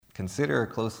consider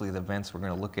closely the events we're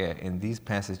going to look at in these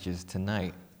passages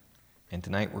tonight. And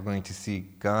tonight we're going to see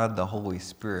God the Holy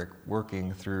Spirit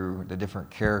working through the different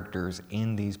characters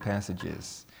in these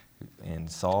passages. In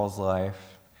Saul's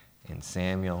life, in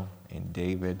Samuel, in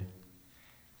David,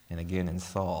 and again in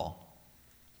Saul.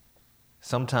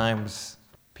 Sometimes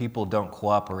people don't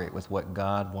cooperate with what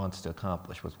God wants to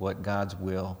accomplish, with what God's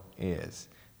will is.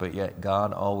 But yet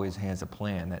God always has a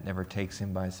plan that never takes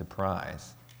him by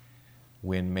surprise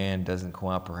when man doesn't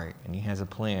cooperate. And he has a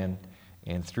plan,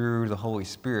 and through the Holy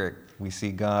Spirit, we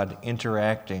see God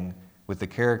interacting with the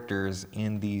characters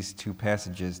in these two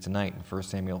passages tonight in 1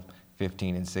 Samuel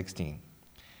 15 and 16.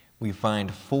 We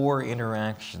find 4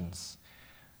 interactions,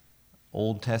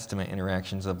 Old Testament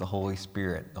interactions of the Holy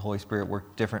Spirit. The Holy Spirit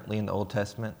worked differently in the Old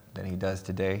Testament than he does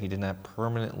today. He did not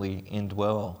permanently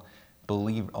indwell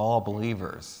all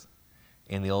believers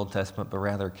in the Old Testament, but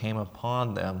rather came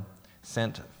upon them,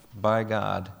 sent by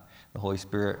God. The Holy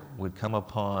Spirit would come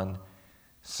upon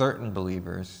certain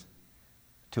believers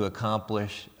to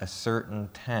accomplish a certain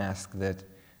task that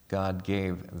God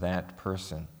gave that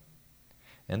person.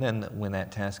 And then when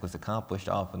that task was accomplished,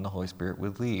 often the Holy Spirit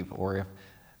would leave. Or if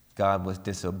God was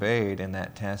disobeyed and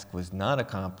that task was not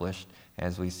accomplished,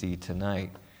 as we see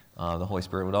tonight, the Holy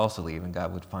Spirit would also leave, and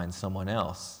God would find someone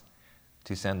else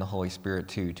to send the Holy Spirit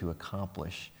to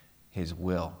accomplish his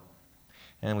will.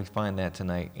 And we find that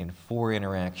tonight in 4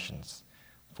 interactions,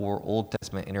 4 Old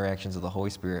Testament interactions of the Holy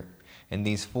Spirit. And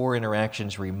these 4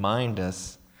 interactions remind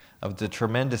us of the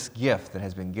tremendous gift that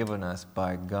has been given us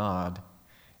by God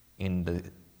in the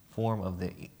form of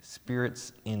the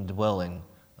Spirit's indwelling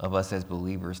of us as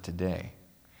believers today,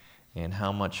 and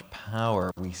how much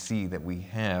power we see that we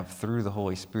have through the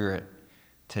Holy Spirit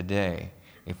today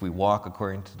if we walk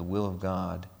according to the will of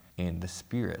God in the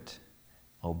Spirit,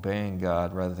 obeying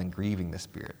God rather than grieving the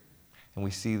Spirit. And we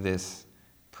see this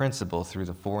principle through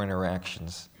the 4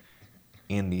 interactions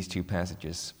in these 2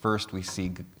 passages. First, we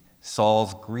see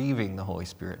Saul's grieving the Holy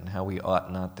Spirit and how we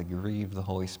ought not to grieve the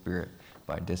Holy Spirit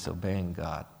by disobeying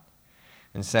God.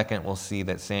 And second, we'll see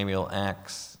that Samuel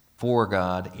acts for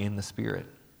God in the Spirit.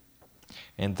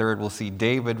 And third, we'll see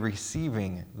David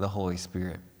receiving the Holy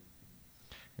Spirit.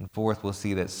 And fourth, we'll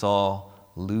see that Saul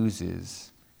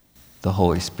loses the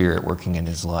Holy Spirit working in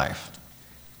his life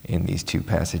in these 2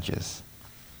 passages.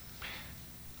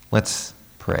 Let's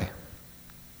pray.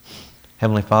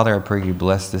 Heavenly Father, I pray you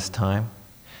bless this time.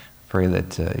 I pray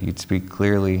that you'd speak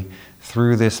clearly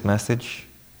through this message.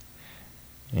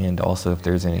 And also if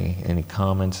there's any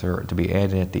comments or to be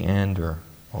added at the end or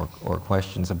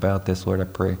questions about this, Lord, I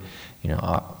pray,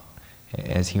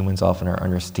 as humans often our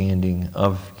understanding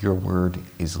of your word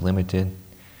is limited.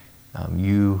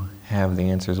 You have the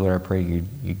answers, Lord. I pray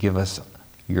you give us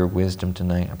your wisdom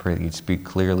tonight. I pray that you'd speak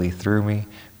clearly through me.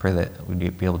 I pray that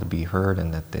we'd be able to be heard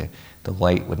and that the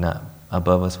light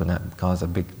above us would not cause a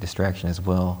big distraction as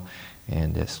well.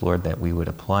 And it's, Lord, that we would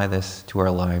apply this to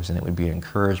our lives and it would be an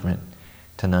encouragement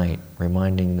tonight,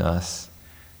 reminding us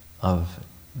of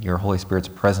your Holy Spirit's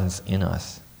presence in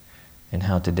us and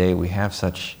how today we have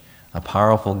such a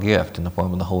powerful gift in the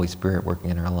form of the Holy Spirit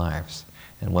working in our lives.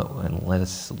 And let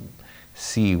us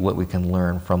see what we can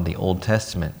learn from the Old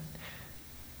Testament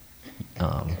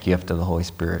gift of the Holy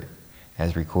Spirit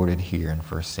as recorded here in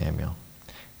 1 Samuel.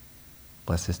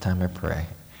 Bless this time, I pray.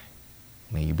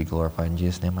 May you be glorified. In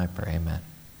Jesus' name I pray, amen.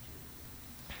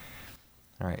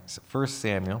 All right, so 1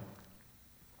 Samuel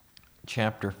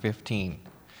chapter 15.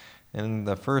 In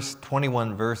the first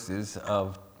 21 verses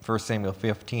of 1 Samuel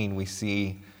 15, we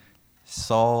see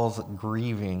Saul's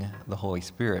grieving the Holy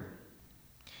Spirit.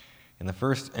 In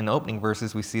the opening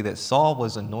verses, we see that Saul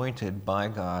was anointed by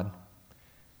God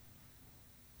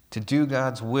to do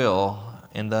God's will,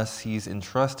 and thus he's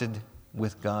entrusted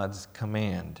with God's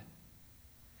command.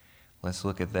 Let's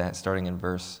look at that starting in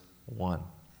verse 1.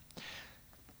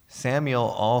 Samuel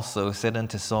also said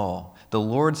unto Saul, The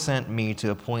Lord sent me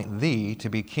to appoint thee to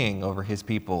be king over his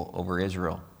people, over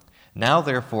Israel. Now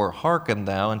therefore hearken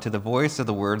thou unto the voice of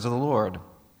the words of the Lord.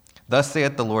 Thus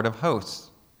saith the Lord of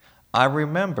hosts, I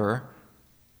remember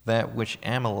that which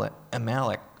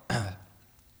Amalek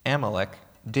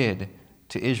did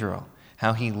to Israel,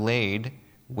 how he laid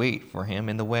wait for him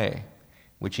in the way,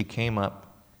 which he came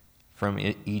up from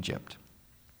Egypt.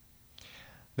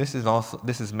 This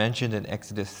is mentioned in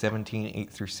Exodus 17, 8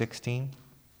 through 16,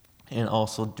 and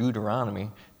also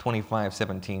Deuteronomy 25,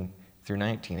 17 through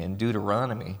 19. In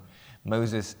Deuteronomy,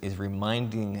 Moses is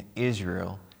reminding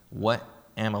Israel what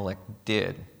Amalek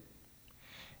did.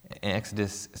 In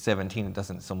Exodus 17, it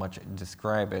doesn't so much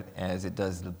describe it as it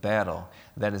does the battle.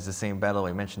 That is the same battle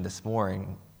I mentioned this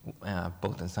morning,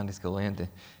 both in Sunday school and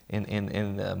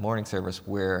in the morning service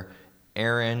where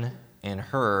Aaron and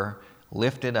Hur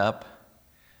lifted up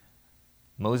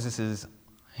Moses'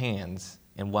 hands,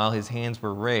 and while his hands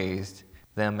were raised,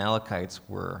 the Amalekites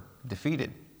were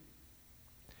defeated.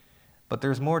 But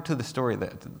there's more to the story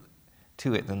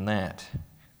to it than that.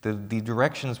 The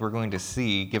directions we're going to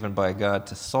see given by God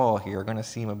to Saul here are going to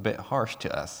seem a bit harsh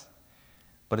to us.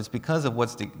 But it's because of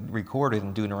what's recorded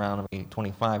in Deuteronomy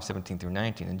 25, 17 through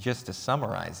 19. And just to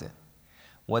summarize it,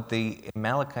 what the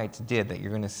Amalekites did that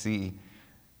you're going to see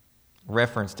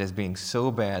referenced as being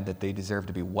so bad that they deserve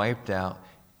to be wiped out,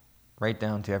 right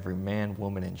down to every man,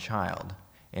 woman, and child,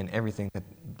 and everything that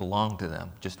belonged to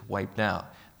them, just wiped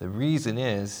out. The reason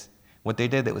is, what they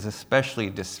did that was especially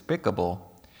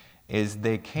despicable is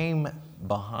they came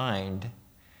behind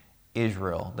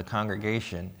Israel, the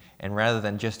congregation, and rather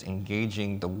than just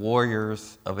engaging the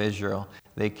warriors of Israel,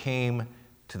 they came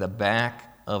to the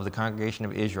back of the congregation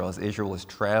of Israel as Israel was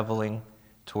traveling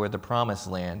toward the promised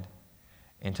land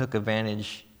and took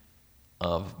advantage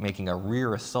of making a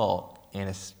rear assault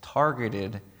and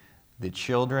targeted the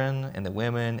children and the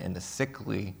women and the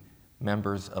sickly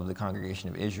members of the congregation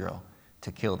of Israel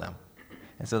to kill them.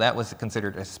 And so that was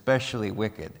considered especially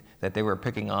wicked, that they were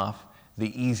picking off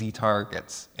the easy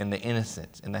targets and the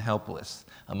innocent and the helpless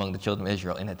among the children of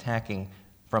Israel and attacking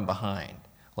from behind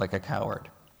like a coward.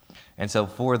 And so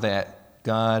for that,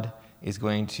 God is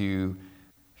going to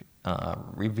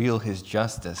reveal his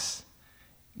justice,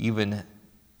 even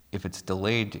if it's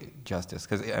delayed justice.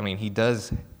 Because, he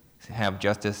does have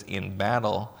justice in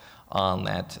battle on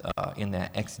that in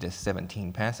that Exodus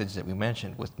 17 passage that we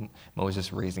mentioned, with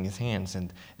Moses raising his hands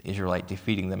and the Israelite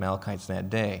defeating the Amalekites that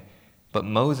day. But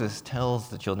Moses tells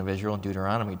the children of Israel in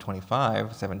Deuteronomy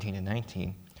 25, 17 and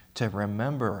 19, to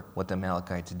remember what the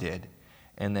Amalekites did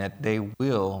and that they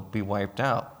will be wiped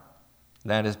out.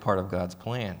 That is part of God's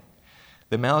plan.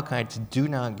 The Amalekites do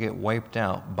not get wiped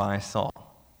out by Saul,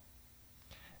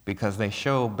 because they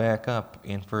show back up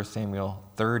in 1 Samuel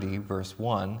 30, verse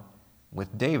 1,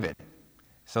 with David.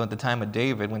 So at the time of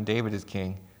David, when David is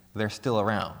king, they're still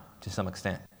around to some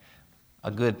extent.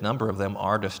 A good number of them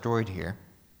are destroyed here,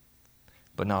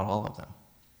 but not all of them,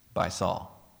 by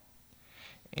Saul.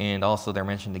 And also they're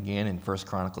mentioned again in 1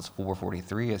 Chronicles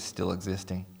 4:43 as still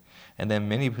existing. And then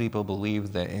many people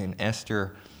believe that in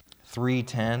Esther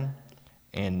 3:10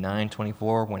 and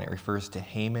 9:24, when it refers to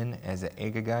Haman as an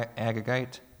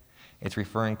Agagite, it's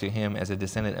referring to him as a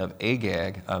descendant of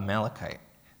Agag, a Amalekite,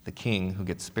 the king who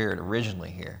gets spared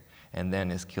originally here and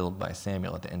then is killed by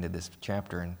Samuel at the end of this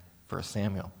chapter in 1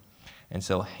 Samuel. And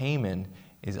so Haman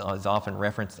is often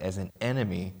referenced as an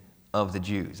enemy of the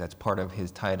Jews. That's part of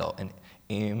his title.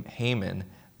 And Haman,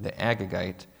 the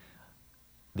Agagite,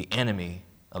 the enemy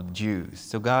of the Jews.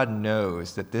 So God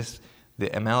knows that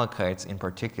the Amalekites in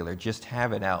particular just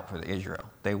have it out for Israel.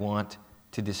 They want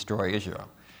to destroy Israel.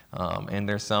 And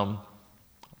there's some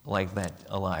like that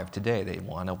alive today. They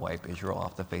want to wipe Israel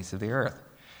off the face of the earth.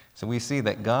 So we see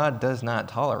that God does not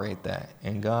tolerate that,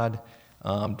 and God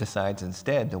decides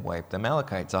instead to wipe the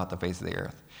Amalekites off the face of the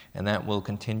earth. And that will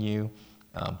continue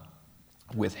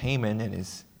with Haman and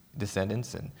his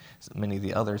descendants and many of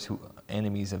the others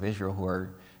enemies of Israel who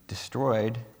are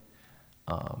destroyed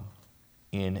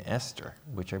in Esther,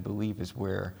 which I believe is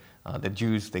where the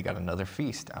Jews, they got another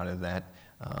feast out of that,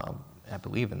 I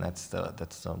believe, and that's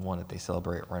the one that they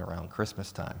celebrate right around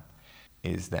Christmas time,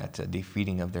 is that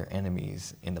defeating of their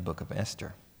enemies in the book of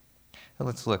Esther. So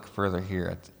let's look further here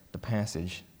at the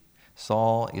passage.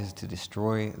 Saul is to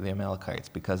destroy the Amalekites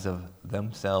because of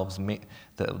themselves,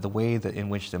 the way that in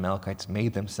which the Amalekites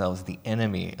made themselves the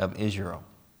enemy of Israel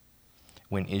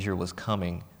when Israel was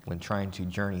coming, when trying to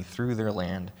journey through their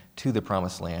land to the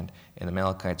promised land, and the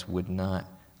Amalekites would not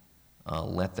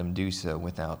let them do so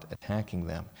without attacking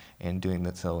them and doing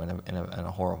that so in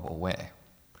a horrible way.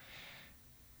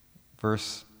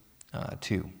 Verse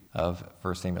 2 of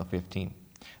 1 Samuel 15.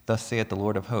 Thus saith the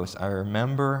Lord of hosts, I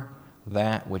remember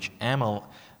that which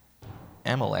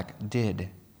Amalek did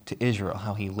to Israel,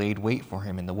 how he laid wait for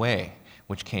him in the way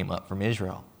which came up from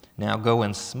Israel. Now go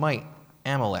and smite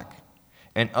Amalek,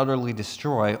 and utterly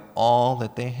destroy all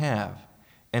that they have,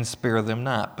 and spare them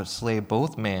not, but slay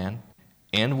both man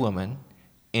and woman,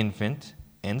 infant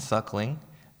and suckling,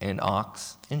 and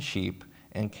ox and sheep,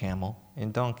 and camel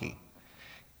and donkey.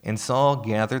 And Saul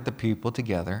gathered the people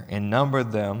together and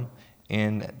numbered them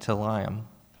in Telaim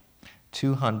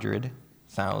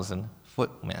 200,000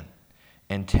 footmen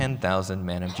and 10,000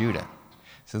 men of Judah.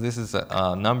 So this is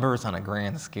numbers on a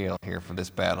grand scale here for this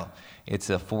battle. It's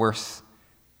a force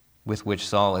with which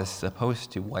Saul is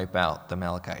supposed to wipe out the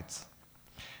Amalekites.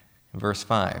 Verse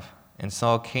 5, And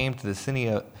Saul came to the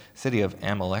city of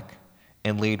Amalek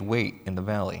and laid wait in the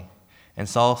valley. And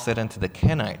Saul said unto the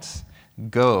Kenites,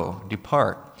 Go,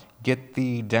 depart, get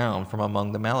thee down from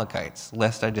among the Amalekites,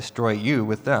 lest I destroy you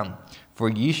with them. For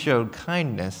ye showed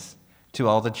kindness to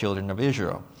all the children of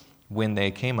Israel when they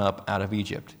came up out of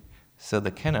Egypt. So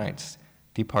the Kenites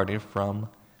departed from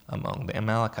among the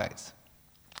Amalekites.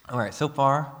 All right, so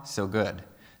far, so good.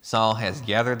 Saul has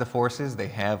gathered the forces. They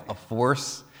have a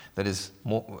force that is,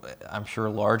 I'm sure,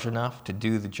 large enough to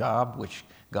do the job which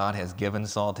God has given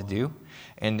Saul to do.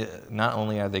 And not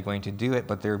only are they going to do it,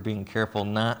 but they're being careful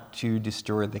not to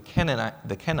destroy the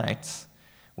Kenites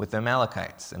with the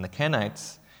Amalekites. And the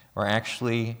Kenites are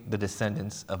actually the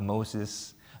descendants of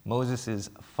Moses'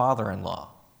 father-in-law.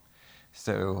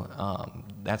 So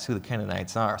that's who the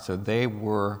Canaanites are. So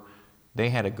they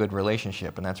had a good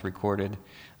relationship, and that's recorded.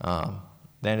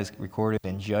 That is recorded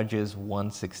in Judges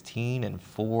 1:16 and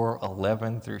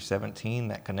 4:11 through 17.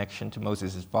 That connection to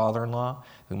Moses' father-in-law.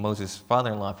 Who Moses'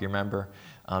 father-in-law, if you remember,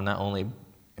 not only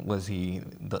was he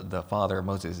the father of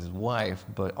Moses' wife,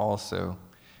 but also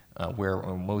where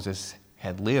Moses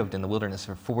had lived in the wilderness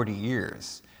for 40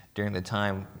 years during the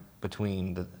time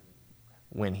between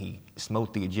when he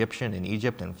smote the Egyptian in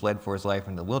Egypt and fled for his life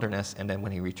in the wilderness, and then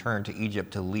when he returned to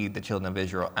Egypt to lead the children of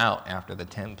Israel out after the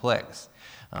 10 plagues.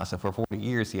 So for 40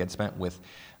 years he had spent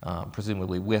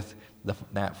presumably with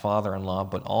that father-in-law,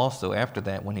 but also after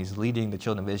that, when he's leading the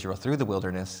children of Israel through the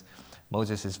wilderness,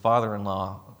 Moses'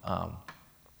 father-in-law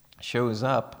shows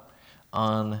up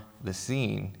on the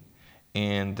scene,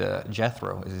 and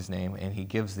Jethro is his name, and he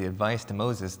gives the advice to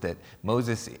Moses that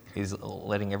Moses is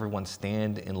letting everyone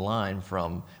stand in line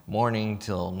from morning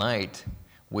till night,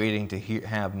 waiting to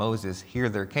have Moses hear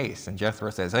their case. And Jethro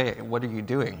says, hey, what are you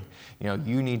doing?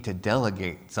 You need to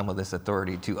delegate some of this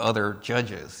authority to other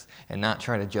judges and not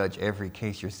try to judge every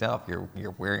case yourself.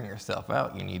 You're wearing yourself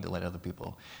out. You need to let other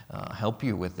people help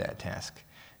you with that task.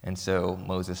 And so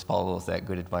Moses follows that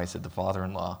good advice of the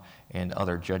father-in-law, and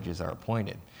other judges are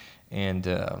appointed. And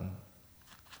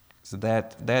so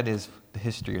that is the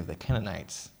history of the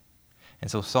Canaanites. And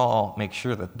so Saul makes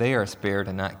sure that they are spared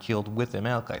and not killed with the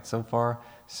Amalekites. So far,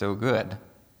 so good.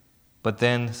 But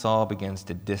then Saul begins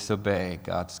to disobey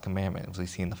God's commandment, as we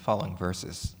see in the following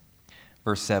verses.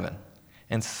 Verse 7,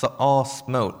 And Saul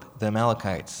smote the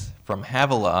Amalekites from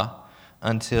Havilah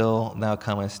until thou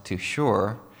comest to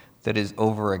Shur, that is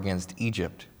over against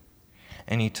Egypt.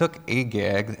 And he took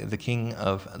Agag, the king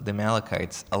of the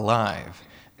Amalekites, alive,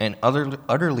 and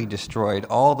utterly destroyed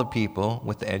all the people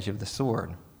with the edge of the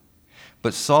sword.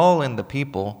 But Saul and the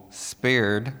people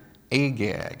spared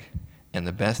Agag, and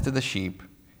the best of the sheep,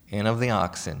 and of the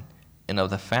oxen, and of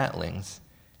the fatlings,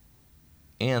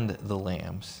 and the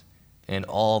lambs, and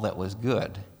all that was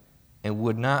good, and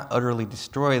would not utterly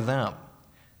destroy them.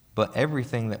 But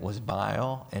everything that was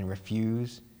vile and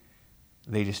refuse,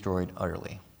 they destroyed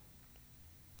utterly.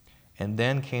 And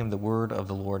then came the word of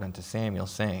the Lord unto Samuel,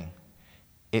 saying,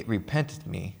 It repenteth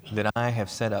me that I have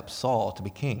set up Saul to be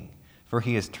king, for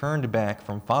he has turned back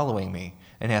from following me,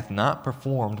 and hath not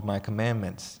performed my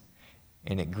commandments.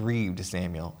 And it grieved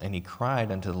Samuel, and he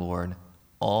cried unto the Lord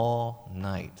all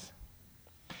night.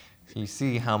 So you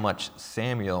see how much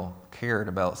Samuel cared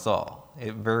about Saul.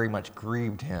 It very much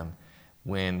grieved him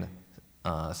when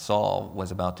Saul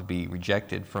was about to be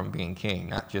rejected from being king.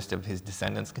 Not just of his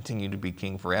descendants continue to be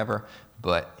king forever,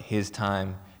 but his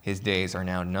days are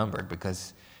now numbered,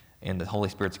 and the Holy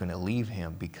Spirit's going to leave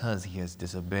him because he has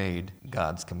disobeyed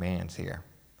God's commands here.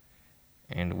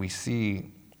 And we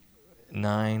see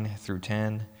 9 through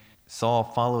 10, Saul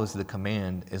follows the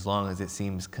command as long as it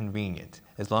seems convenient.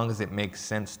 As long as it makes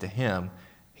sense to him,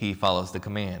 he follows the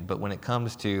command. But when it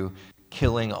comes to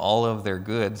killing all of their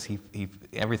goods,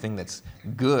 everything that's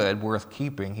good, worth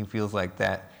keeping, he feels like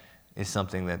that is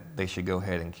something that they should go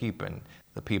ahead and keep. And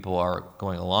the people are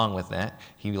going along with that.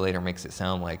 He later makes it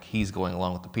sound like he's going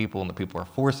along with the people, and the people are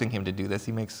forcing him to do this.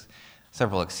 He makes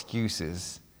several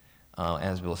excuses,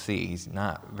 as we'll see. He's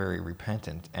not very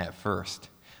repentant at first.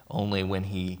 Only when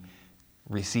he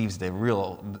receives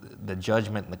the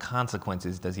judgment and the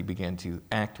consequences does he begin to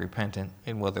act repentant,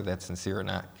 and whether that's sincere or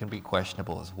not can be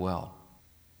questionable as well.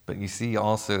 But you see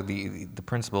also the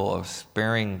principle of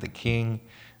sparing the king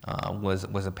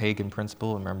was a pagan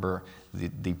principle. Remember,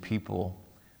 the people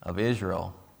of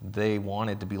Israel, they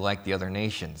wanted to be like the other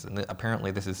nations. And apparently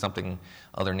this is something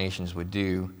other nations would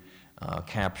do,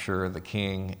 capture the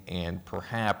king, and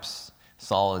perhaps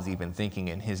Saul is even thinking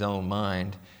in his own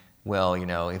mind, well,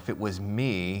 if it was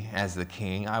me as the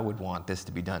king, I would want this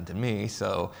to be done to me,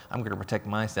 so I'm going to protect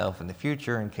myself in the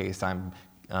future in case I'm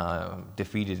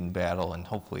defeated in battle and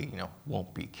hopefully,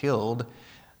 won't be killed.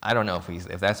 I don't know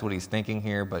if that's what he's thinking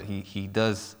here, but he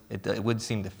does, it would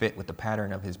seem to fit with the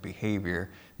pattern of his behavior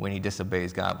when he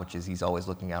disobeys God, which is he's always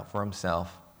looking out for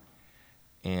himself.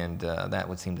 And that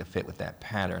would seem to fit with that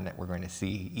pattern that we're going to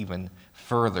see even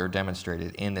further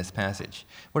demonstrated in this passage.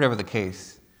 Whatever the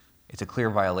case, it's a clear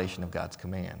violation of God's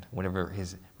command, whatever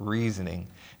his reasoning,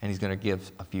 and he's going to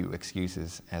give a few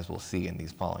excuses, as we'll see in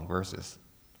these following verses.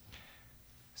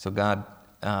 So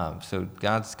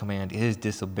God's command is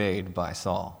disobeyed by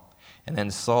Saul. And then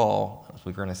Saul, as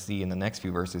we're going to see in the next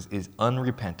few verses, is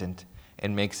unrepentant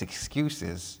and makes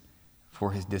excuses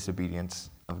for his disobedience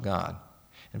of God.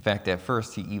 In fact, at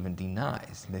first, he even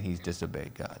denies that he's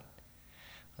disobeyed God.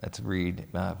 Let's read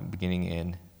beginning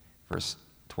in verse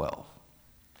 12.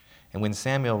 And when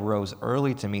Samuel rose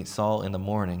early to meet Saul in the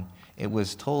morning, it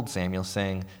was told Samuel,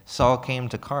 saying, Saul came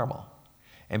to Carmel.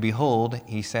 And behold,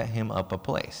 he set him up a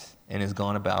place, and is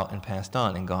gone about and passed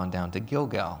on, and gone down to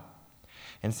Gilgal.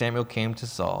 And Samuel came to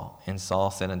Saul, and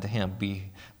Saul said unto him,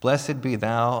 Blessed be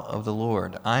thou of the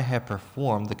Lord. I have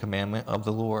performed the commandment of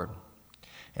the Lord.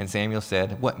 And Samuel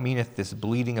said, What meaneth this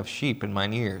bleating of sheep in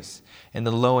mine ears, and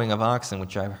the lowing of oxen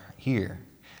which I hear?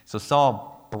 So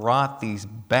Saul brought these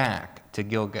back to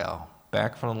Gilgal,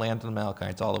 back from the land of the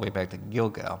Amalekites, all the way back to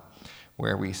Gilgal,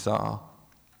 where we saw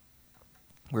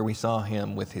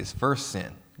him with his first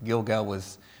sin. Gilgal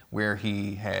was where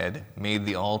he had made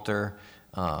the altar,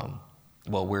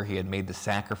 where he had made the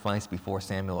sacrifice before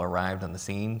Samuel arrived on the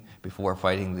scene, before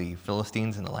fighting the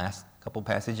Philistines in the last couple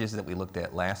passages that we looked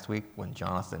at last week when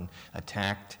Jonathan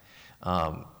attacked.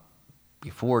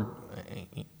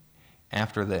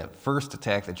 After the first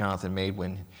attack that Jonathan made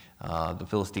when the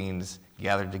Philistines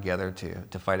gathered together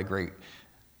to fight a great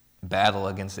battle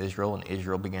against Israel, and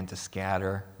Israel began to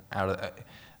scatter out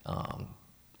of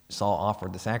Saul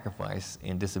offered the sacrifice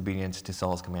in disobedience to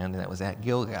Saul's command, and that was at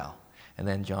Gilgal. And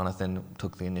then Jonathan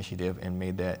took the initiative and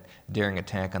made that daring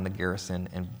attack on the garrison,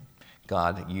 and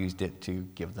God used it to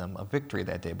give them a victory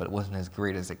that day. But it wasn't as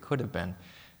great as it could have been,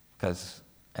 because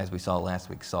as we saw last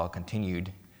week, Saul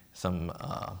continued some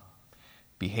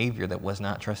behavior that was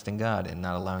not trusting God and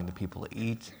not allowing the people to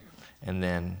eat, and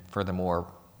then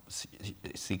furthermore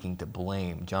seeking to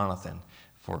blame Jonathan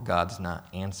for God's not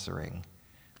answering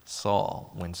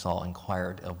Saul when Saul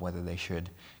inquired of whether they should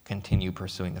continue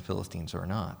pursuing the Philistines or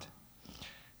not.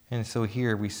 And so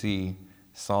here we see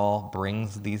Saul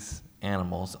brings these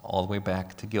animals all the way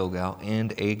back to Gilgal,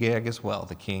 and Agag as well,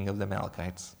 the king of the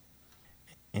Amalekites.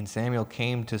 And Samuel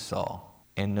came to Saul,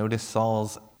 and notice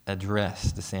Saul's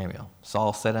address to Samuel.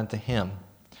 Saul said unto him,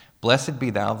 Blessed be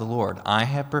thou of the Lord. I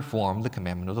have performed the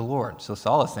commandment of the Lord. So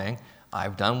Saul is saying,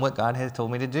 I've done what God has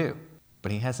told me to do.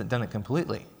 But he hasn't done it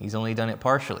completely. He's only done it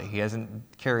partially. He hasn't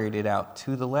carried it out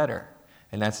to the letter.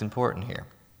 And that's important here.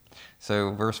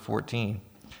 So verse 14,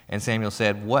 And Samuel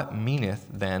said, What meaneth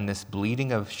then this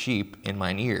bleating of sheep in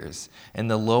mine ears,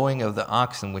 and the lowing of the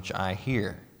oxen which I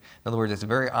hear? In other words, it's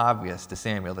very obvious to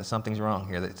Samuel that something's wrong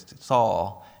here, that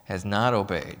Saul has not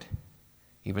obeyed.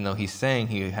 Even though he's saying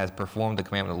he has performed the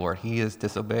commandment of the Lord, he is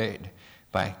disobeyed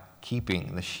by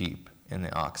keeping the sheep and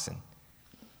the oxen.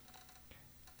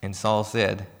 And Saul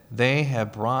said, They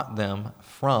have brought them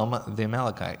from the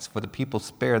Amalekites, for the people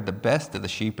spared the best of the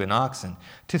sheep and oxen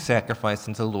to sacrifice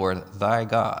unto the Lord thy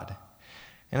God.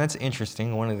 And that's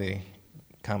interesting. One of the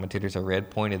commentators I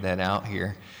read pointed that out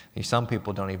here. Some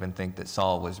people don't even think that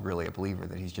Saul was really a believer,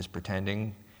 that he's just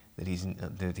pretending,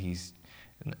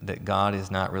 that God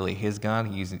is not really his God.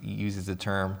 He uses the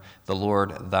term, the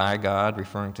Lord thy God,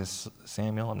 referring to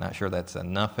Samuel. I'm not sure that's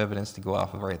enough evidence to go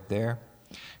off of right there,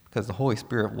 because the Holy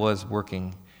Spirit was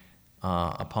working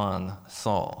upon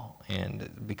Saul, and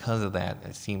because of that,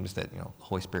 it seems that the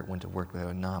Holy Spirit wouldn't have worked with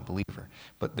a non-believer.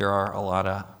 But there are a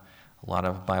lot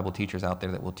of Bible teachers out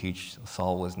there that will teach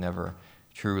Saul was never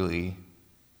truly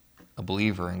a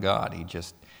believer in God. He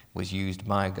just was used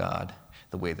by God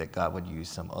the way that God would use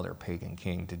some other pagan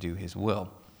king to do his will.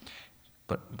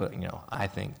 But I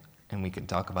think, and we can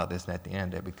talk about this at the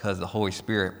end, that because the Holy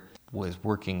Spirit was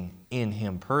working in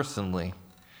him personally,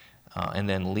 and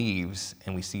then leaves,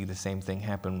 and we see the same thing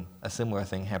happen, a similar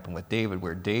thing happen with David,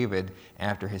 where David,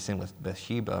 after his sin with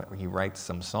Bathsheba, he writes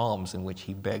some psalms in which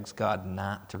he begs God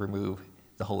not to remove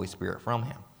the Holy Spirit from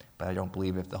him. But I don't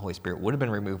believe if the Holy Spirit would have been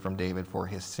removed from David for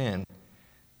his sin,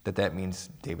 that means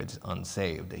David's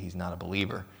unsaved, that he's not a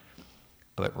believer.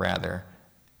 But rather,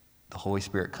 the Holy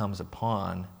Spirit comes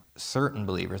upon certain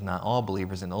believers, not all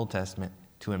believers in the Old Testament,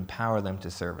 to empower them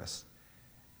to service.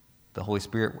 The Holy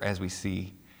Spirit, as we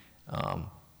see,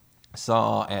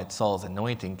 saw at Saul's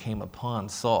anointing, came upon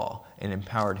Saul and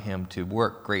empowered him to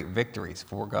work great victories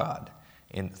for God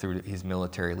through his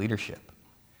military leadership.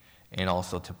 and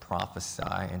also to prophesy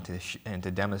and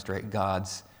to demonstrate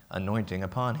God's anointing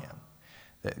upon him,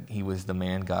 that he was the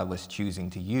man God was choosing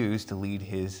to use to lead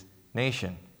his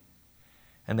nation.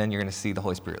 And then you're going to see the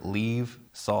Holy Spirit leave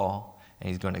Saul, and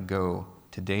he's going to go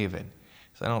to David.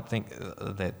 So I don't think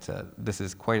that this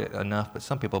is quite enough, but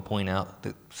some people point out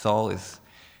that Saul is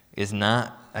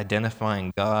not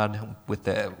identifying God with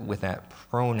that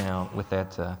pronoun, with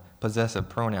that possessive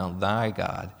pronoun, thy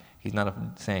God. He's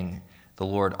not saying the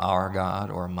Lord our God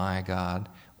or my God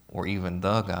or even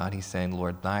the God. He's saying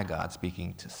Lord thy God,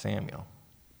 speaking to Samuel.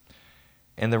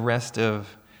 And the rest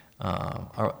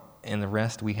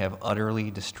we have utterly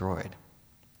destroyed.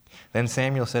 Then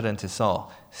Samuel said unto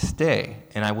Saul, Stay,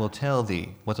 and I will tell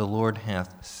thee what the Lord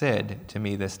hath said to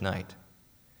me this night.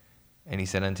 And he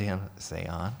said unto him, Say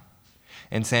on.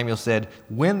 And Samuel said,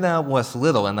 When thou wast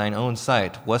little in thine own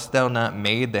sight, wast thou not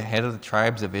made the head of the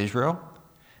tribes of Israel?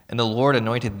 And the Lord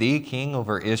anointed thee king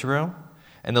over Israel?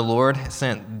 And the Lord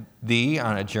sent thee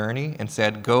on a journey and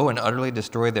said, Go and utterly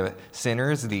destroy the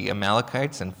sinners, the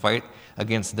Amalekites, and fight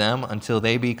against them until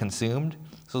they be consumed.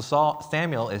 So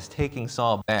Samuel is taking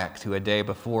Saul back to a day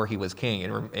before he was king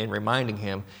and reminding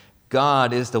him,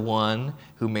 God is the one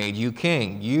who made you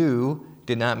king. You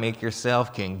did not make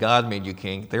yourself king. God made you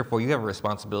king. Therefore, you have a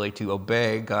responsibility to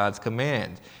obey God's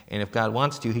command. And if God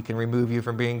wants to, he can remove you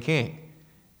from being king.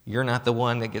 You're not the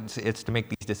one that gets to make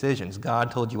these decisions.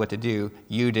 God told you what to do.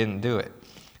 You didn't do it.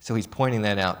 So he's pointing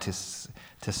that out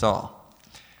to Saul.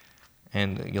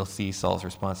 And you'll see Saul's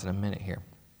response in a minute here.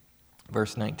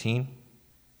 Verse 19.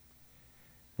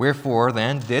 Wherefore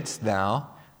then didst thou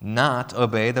not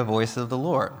obey the voice of the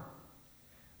Lord,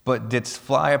 but didst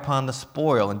fly upon the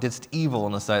spoil, and didst evil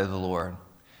in the sight of the Lord?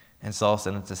 And Saul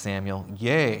said unto Samuel,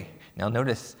 Yea. Now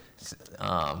notice,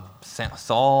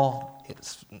 Saul's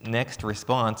next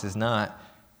response is not,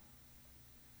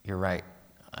 You're right,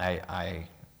 I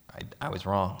was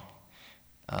wrong.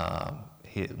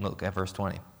 Look at verse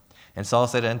 20. And Saul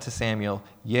said unto Samuel,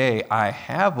 Yea, I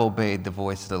have obeyed the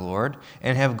voice of the Lord,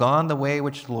 and have gone the way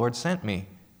which the Lord sent me,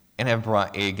 and have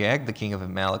brought Agag, the king of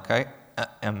Amalek,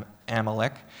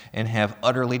 and have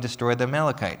utterly destroyed the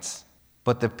Amalekites.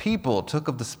 But the people took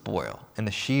of the spoil, and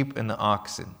the sheep and the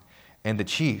oxen, and the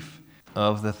chief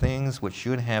of the things which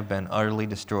should have been utterly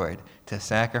destroyed, to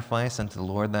sacrifice unto the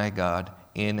Lord thy God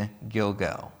in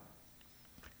Gilgal.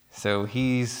 So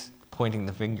he's pointing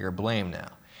the finger of blame now.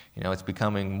 It's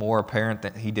becoming more apparent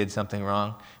that he did something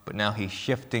wrong, but now he's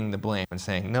shifting the blame and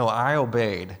saying, No, I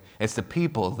obeyed. It's the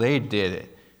people, they did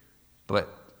it. But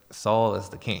Saul is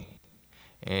the king.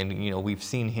 And, we've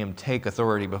seen him take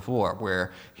authority before,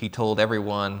 where he told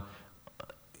everyone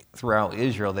throughout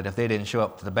Israel that if they didn't show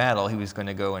up to the battle, he was going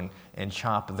to go and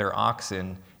chop their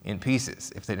oxen in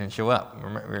pieces if they didn't show up.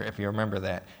 If you remember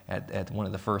that at one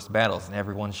of the first battles, and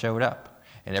everyone showed up,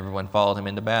 and everyone followed him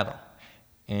into battle.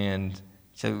 And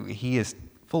so he is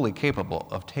fully capable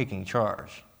of taking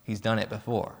charge. He's done it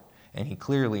before. And he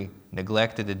clearly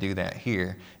neglected to do that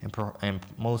here, and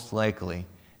most likely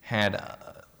had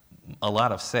a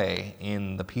lot of say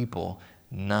in the people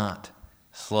not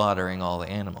slaughtering all the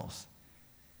animals.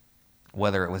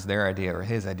 Whether it was their idea or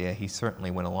his idea, he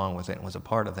certainly went along with it and was a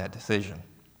part of that decision,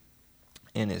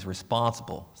 and is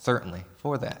responsible, certainly,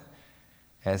 for that,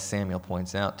 as Samuel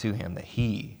points out to him, that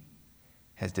he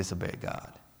has disobeyed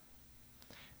God.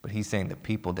 But he's saying the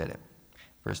people did it.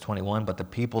 Verse 21, But the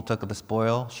people took of the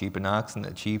spoil, sheep and oxen,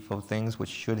 the chief of things which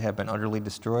should have been utterly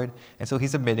destroyed. And so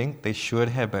he's admitting they should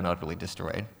have been utterly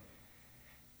destroyed.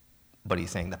 But he's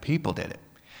saying the people did it,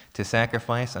 to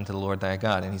sacrifice unto the Lord thy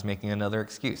God. And he's making another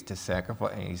excuse, to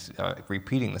sacrifice. And he's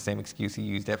repeating the same excuse he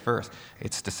used at first.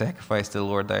 It's to sacrifice to the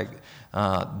Lord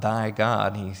thy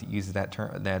God. He uses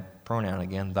that pronoun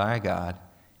again, thy God,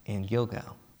 in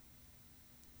Gilgal.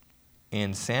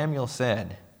 And Samuel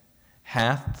said,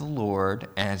 Hath the Lord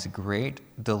as great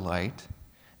delight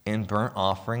in burnt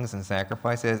offerings and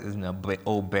sacrifices as in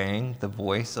obeying the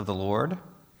voice of the Lord?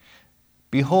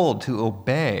 Behold, to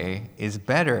obey is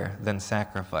better than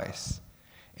sacrifice,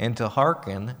 and to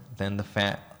hearken than the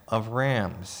fat of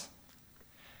rams.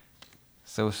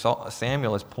 So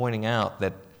Samuel is pointing out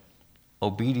that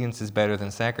obedience is better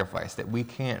than sacrifice, that we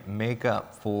can't make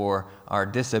up for our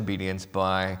disobedience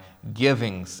by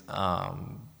giving.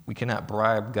 We cannot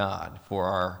bribe God for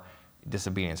our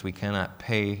disobedience. We cannot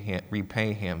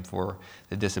repay him for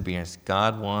the disobedience.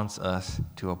 God wants us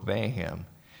to obey him,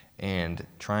 and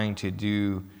trying to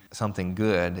do something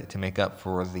good to make up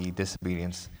for the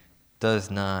disobedience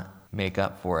does not make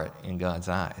up for it in God's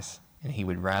eyes. And he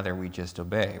would rather we just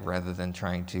obey rather than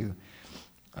trying to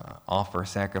offer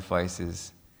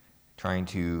sacrifices, trying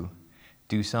to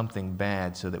do something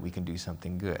bad so that we can do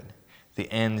something good.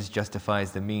 the ends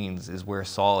justifies the means is where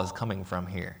Saul is coming from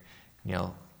here.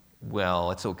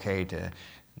 Well, it's okay to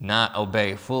not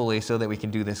obey fully so that we can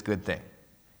do this good thing.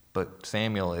 But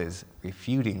Samuel is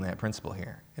refuting that principle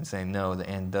here and saying, no, the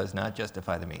end does not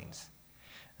justify the means.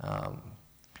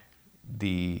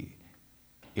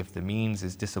 If the means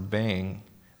is disobeying,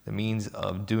 the means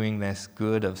of doing this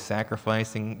good, of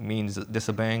sacrificing, means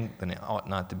disobeying, then it ought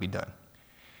not to be done.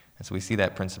 And so we see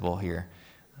that principle here,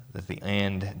 that the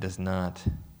end does not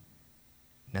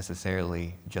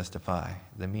necessarily justify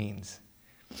the means.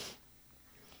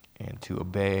 And to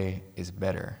obey is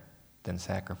better than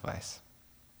sacrifice.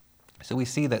 So we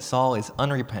see that Saul is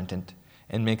unrepentant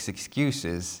and makes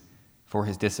excuses for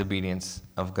his disobedience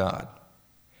of God.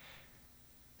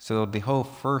 So the whole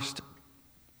first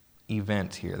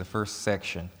event here, the first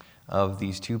section of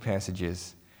these two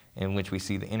passages in which we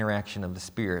see the interaction of the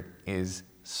Spirit, is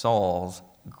Saul's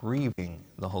grieving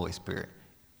the Holy Spirit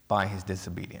by his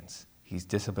disobedience. He's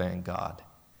disobeying God.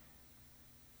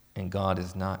 And God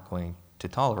is not going to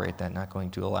tolerate that, not going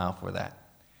to allow for that.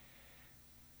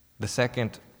 The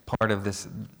second part of this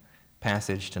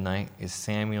passage tonight is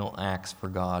Samuel acts for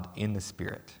God in the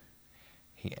Spirit.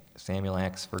 Samuel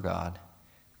acts for God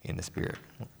in the Spirit.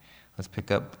 Let's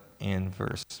pick up in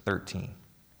verse 13.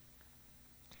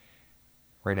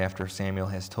 Right after Samuel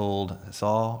has told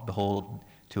Saul, behold,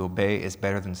 to obey is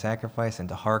better than sacrifice, and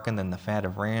to hearken than the fat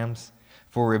of rams.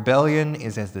 For rebellion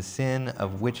is as the sin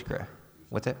of witchcraft.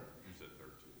 What's it? You said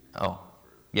 13. Oh,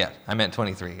 yeah, I meant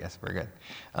 23. Yes, very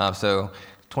good. So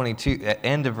 22, at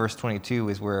end of verse 22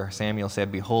 is where Samuel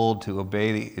said, behold, to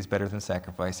obey is better than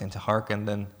sacrifice, and to hearken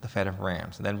than the fat of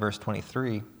rams. And then verse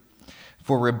 23,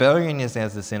 for rebellion is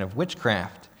as the sin of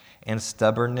witchcraft, and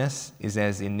stubbornness is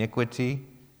as iniquity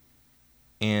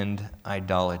and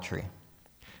idolatry.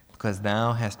 Because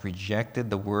thou hast rejected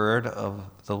the word of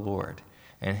the Lord,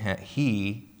 and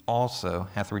he also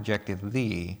hath rejected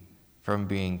thee from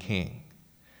being king.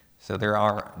 So there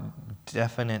are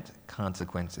definite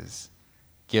consequences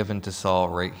given to Saul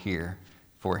right here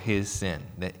for his sin,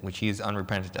 which he is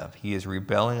unrepentant of. He is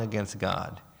rebelling against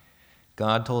God.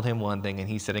 God told him one thing, and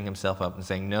he's setting himself up and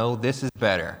saying, no, this is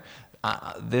better.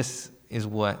 This is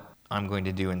what I'm going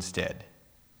to do instead.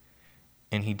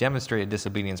 And he demonstrated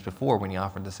disobedience before when he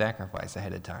offered the sacrifice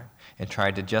ahead of time and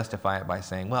tried to justify it by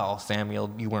saying, well,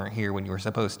 Samuel, you weren't here when you were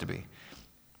supposed to be.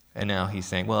 And now he's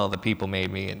saying, well, the people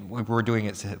made me, and we're doing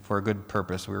it for a good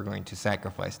purpose. We're going to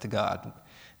sacrifice to God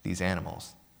these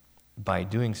animals. By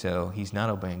doing so, he's not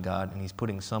obeying God, and he's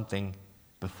putting something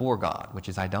before God, which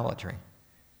is idolatry.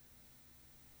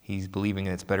 He's believing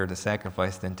that it's better to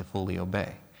sacrifice than to fully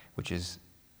obey, which is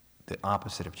the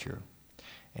opposite of true.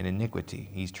 And iniquity,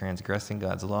 he's transgressing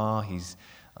God's law. He's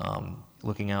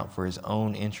looking out for his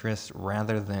own interests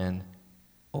rather than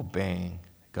obeying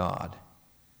God.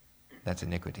 That's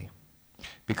iniquity.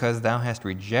 Because thou hast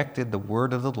rejected the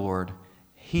word of the Lord,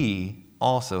 he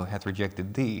also hath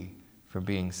rejected thee from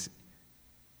being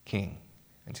king.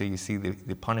 And so you see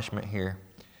the punishment here,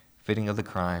 fitting of the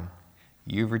crime.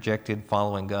 You've rejected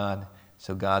following God,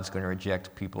 so God's going to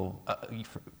reject people,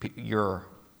 your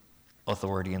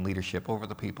authority and leadership over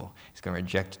the people. He's going to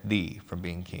reject thee from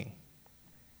being king.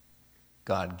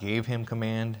 God gave him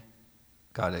command.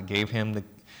 God gave him the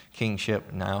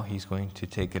kingship. Now he's going to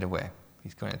take it away.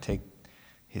 He's going to take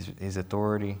his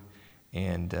authority,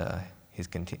 and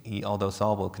although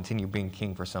Saul will continue being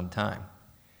king for some time,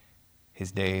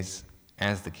 his days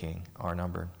as the king are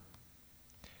numbered.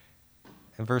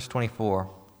 In verse 24,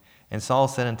 and Saul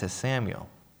said unto Samuel,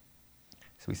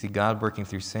 so we see God working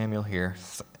through Samuel here.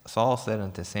 Saul said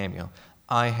unto Samuel,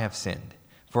 I have sinned,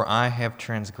 for I have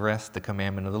transgressed the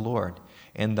commandment of the Lord,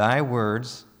 and thy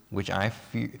words, which I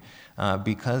fear,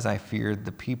 because I feared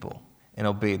the people, and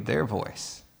obeyed their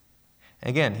voice.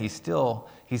 Again, he's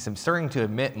starting to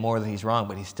admit more that he's wrong,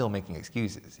 but he's still making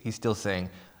excuses. He's still saying,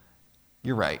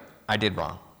 you're right, I did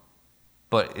wrong,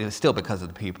 but it was still because of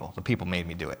the people. The people made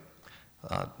me do it.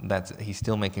 He's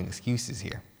still making excuses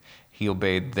here. He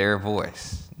obeyed their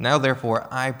voice. Now therefore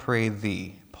I pray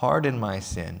thee, pardon my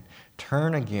sin,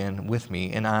 turn again with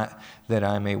me, and that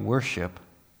I may worship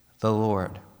the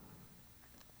Lord.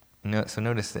 So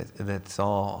notice that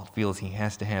Saul feels he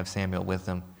has to have Samuel with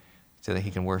him so that he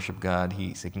can worship God.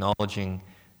 He's acknowledging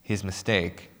his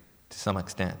mistake to some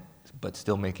extent, but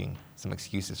still making some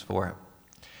excuses for it.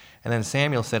 And then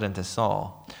Samuel said unto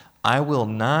Saul, I will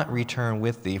not return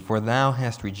with thee, for thou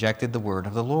hast rejected the word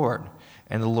of the Lord,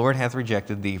 and the Lord hath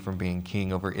rejected thee from being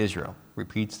king over Israel.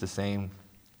 Repeats the same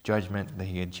judgment that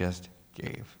he had just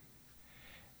gave.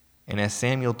 And as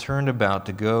Samuel turned about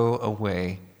to go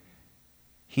away,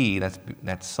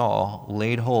 that's Saul,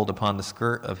 laid hold upon the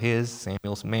skirt of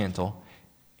Samuel's mantle,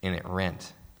 and it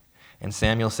rent. And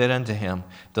Samuel said unto him,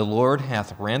 The Lord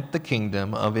hath rent the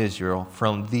kingdom of Israel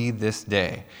from thee this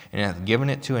day, and hath given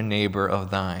it to a neighbor of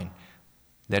thine,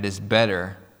 that is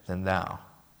better than thou.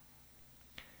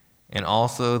 And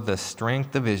also the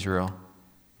strength of Israel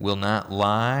will not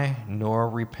lie nor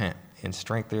repent. And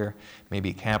strength there may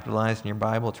be capitalized in your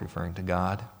Bible. It's referring to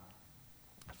God.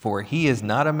 For he is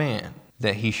not a man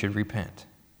that he should repent.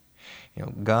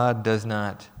 God does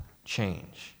not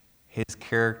change. His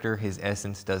character, his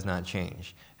essence does not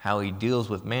change. How he deals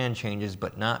with man changes,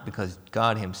 but not because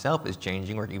God himself is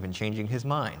changing or even changing his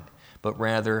mind, but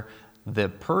rather the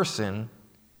person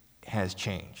has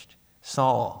changed.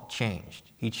 Saul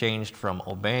changed. He changed from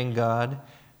obeying God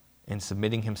and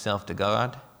submitting himself to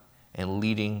God and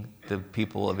leading the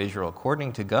people of Israel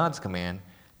according to God's command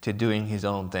to doing his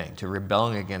own thing, to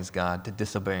rebelling against God, to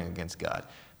disobeying against God.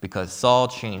 Because Saul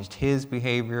changed his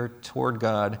behavior toward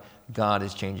God, God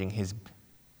is changing his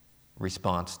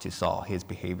response to Saul, his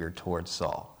behavior towards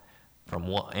Saul.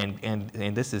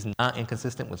 And this is not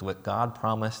inconsistent with what God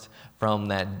promised from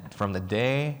the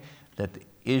day that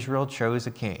Israel chose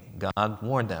a king. God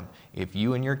warned them, if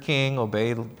you and your king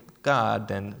obey God,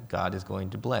 then God is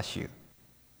going to bless you.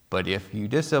 But if you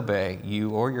disobey, you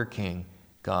or your king,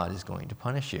 God is going to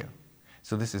punish you.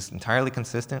 So this is entirely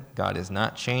consistent. God is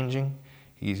not changing.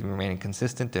 He's remaining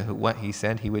consistent to what he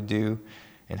said he would do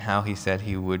and how he said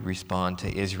he would respond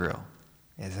to Israel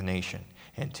as a nation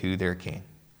and to their king.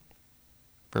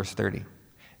 Verse 30.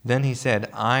 Then he said,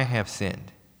 I have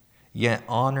sinned, yet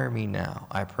honor me now,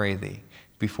 I pray thee,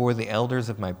 before the elders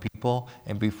of my people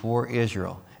and before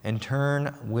Israel, and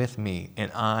turn with me,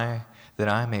 that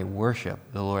I may worship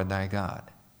the Lord thy God.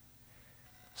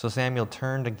 So Samuel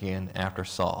turned again after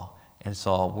Saul, and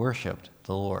Saul worshiped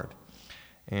the Lord.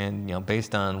 And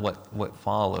based on what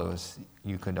follows,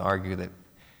 you could argue that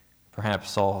perhaps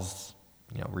Saul's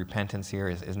repentance here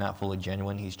is not fully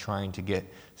genuine. He's trying to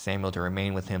get Samuel to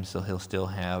remain with him so he'll still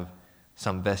have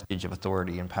some vestige of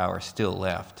authority and power still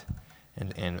left.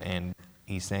 And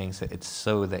he's saying it's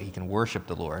so that he can worship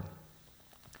the Lord.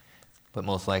 But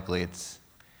most likely it's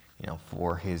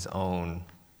for his own,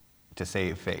 to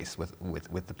save face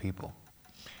with the people.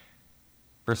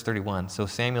 Verse 31, so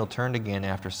Samuel turned again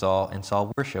after Saul, and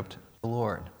Saul worshipped the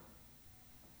Lord.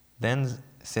 Then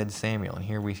said Samuel, and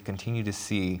here we continue to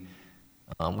see,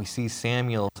 we see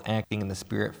Samuel's acting in the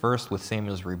Spirit first with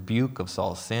Samuel's rebuke of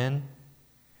Saul's sin,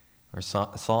 or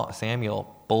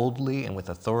Samuel boldly and with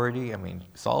authority.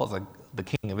 Saul is the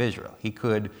king of Israel. He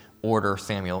could order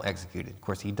Samuel executed. Of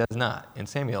course, he does not. And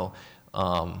Samuel,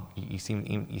 you seem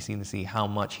to see how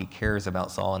much he cares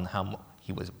about Saul and how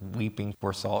he was weeping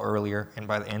for Saul earlier, and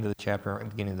by the end of the chapter and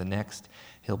beginning of the next,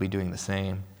 he'll be doing the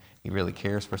same. He really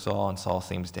cares for Saul, and Saul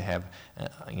seems to have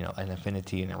an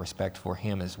affinity and a respect for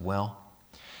him as well.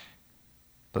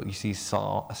 But you see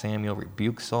Samuel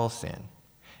rebukes Saul's sin,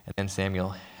 and then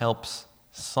Samuel helps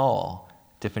Saul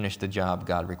to finish the job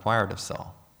God required of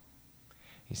Saul.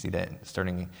 You see that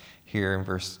starting here in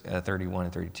verse 31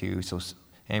 and 32. So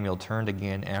Samuel turned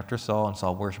again after Saul, and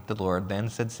Saul worshipped the Lord. Then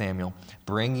said Samuel,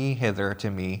 Bring ye hither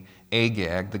to me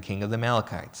Agag, the king of the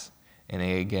Amalekites. And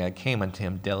Agag came unto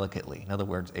him delicately. In other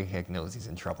words, Agag knows he's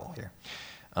in trouble here.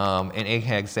 And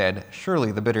Agag said,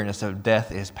 Surely the bitterness of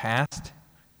death is past.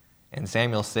 And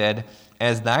Samuel said,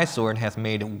 As thy sword hath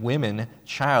made women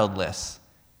childless,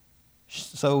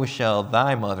 so shall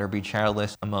thy mother be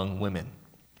childless among women.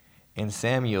 And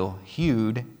Samuel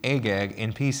hewed Agag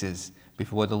in pieces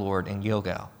before the Lord in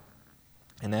Gilgal.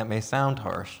 And that may sound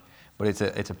harsh, but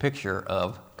it's a picture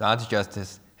of God's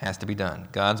justice has to be done.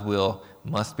 God's will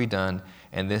must be done,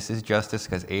 and this is justice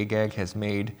because Agag has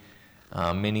made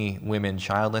many women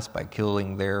childless by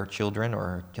killing their children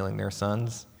or killing their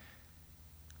sons.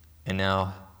 And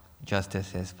now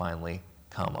justice has finally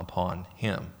come upon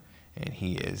him, and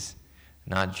he is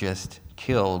not just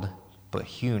killed, but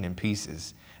hewn in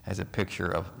pieces as a picture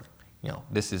of,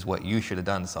 this is what you should have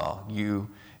done, Saul. You,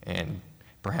 and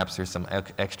perhaps there's some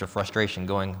extra frustration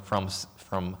going from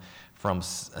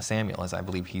Samuel, as I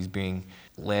believe he's being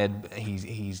led,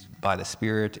 he's by the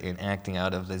Spirit and acting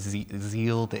out of the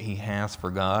zeal that he has for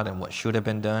God and what should have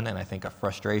been done, and I think a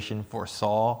frustration for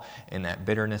Saul and that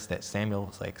bitterness that Samuel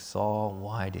was like, Saul,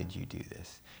 why did you do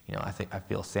this? I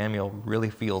feel Samuel really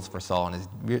feels for Saul and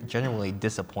is genuinely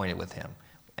disappointed with him,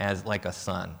 as like a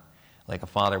son, like a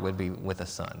father would be with a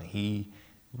son. He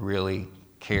really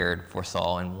cared for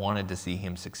Saul and wanted to see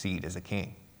him succeed as a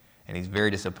king. And he's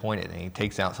very disappointed, and he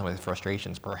takes out some of his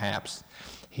frustrations, perhaps,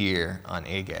 here on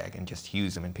Agag, and just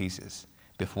hews him in pieces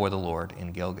before the Lord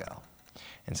in Gilgal.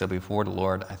 And so before the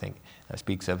Lord, I think,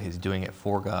 speaks of his doing it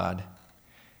for God.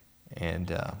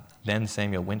 And then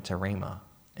Samuel went to Ramah,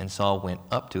 and Saul went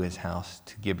up to his house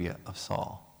to Gibeah of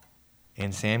Saul.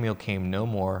 And Samuel came no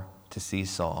more to see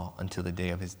Saul until the day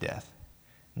of his death.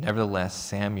 Nevertheless,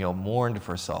 Samuel mourned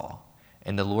for Saul,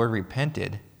 and the Lord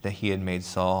repented that he had made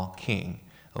Saul king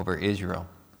over Israel.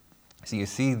 So you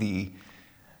see the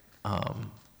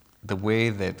way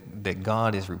that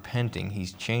God is repenting.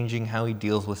 He's changing how he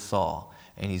deals with Saul,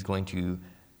 and he's going to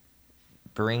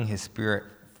bring his spirit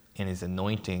and his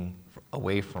anointing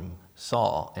away from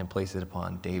Saul and place it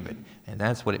upon David. And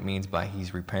that's what it means by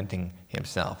he's repenting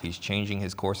himself. He's changing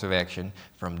his course of action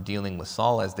from dealing with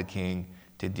Saul as the king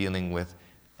to dealing with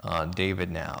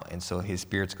David now. And so his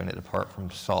spirit's going to depart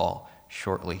from Saul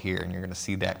shortly here, and you're going to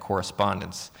see that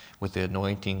correspondence with the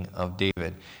anointing of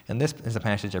David. And this is a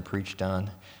passage I preached on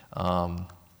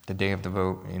the day of the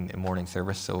vote in morning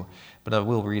service. But I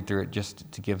will read through it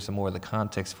just to give some more of the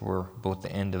context for both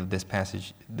the end of this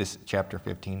passage, this chapter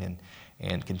 15,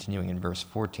 and continuing in verse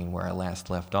 14 where I last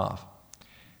left off.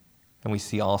 And we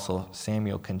see also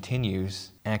Samuel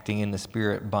continues acting in the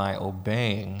Spirit by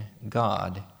obeying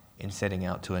God in setting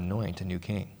out to anoint a new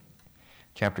king.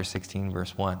 Chapter 16,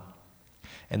 verse 1.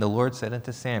 And the Lord said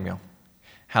unto Samuel,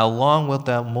 How long wilt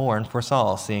thou mourn for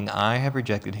Saul, seeing I have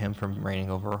rejected him from reigning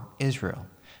over Israel?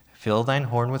 Fill thine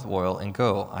horn with oil, and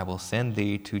go. I will send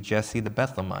thee to Jesse the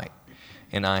Bethlehemite,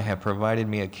 and I have provided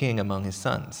me a king among his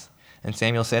sons. And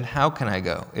Samuel said, How can I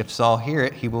go? If Saul hear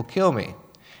it, he will kill me.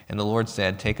 And the Lord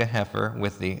said, Take a heifer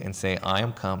with thee, and say, I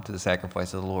am come to the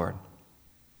sacrifice of the Lord.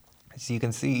 So you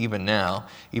can see even now,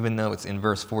 even though it's in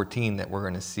verse 14 that we're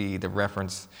going to see the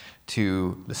reference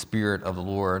to the Spirit of the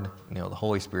Lord, the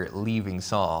Holy Spirit leaving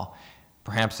Saul,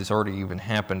 perhaps it's already even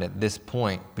happened at this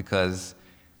point because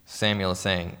Samuel is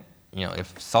saying,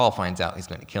 if Saul finds out, he's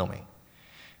going to kill me.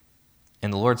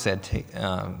 And the Lord said,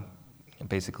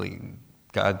 basically,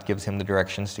 God gives him the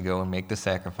directions to go and make the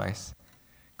sacrifice,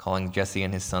 calling Jesse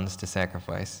and his sons to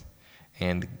sacrifice.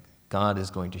 And God is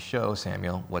going to show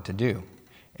Samuel what to do.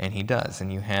 And he does.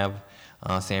 And you have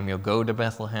Samuel go to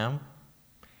Bethlehem,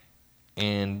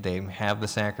 and they have the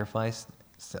sacrifice.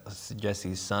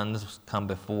 Jesse's sons come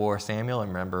before Samuel,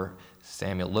 and remember,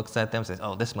 Samuel looks at them and says,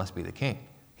 Oh, this must be the king.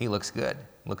 He looks good.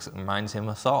 Reminds him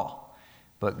of Saul.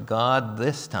 But God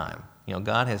this time,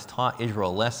 God has taught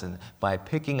Israel a lesson by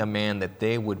picking a man that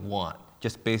they would want,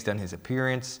 just based on his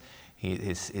appearance,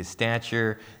 his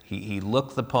stature. He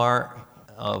looked the part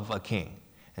of a king.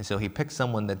 And so he picked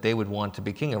someone that they would want to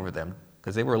be king over them,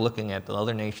 because they were looking at the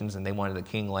other nations and they wanted a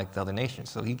king like the other nations.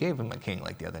 So he gave them a king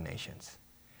like the other nations.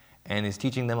 And is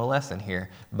teaching them a lesson here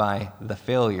by the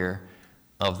failure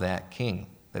of that king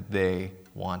that they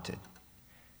wanted.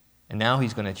 And now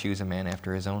he's going to choose a man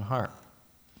after his own heart.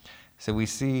 So we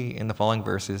see in the following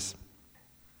verses,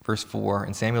 verse 4,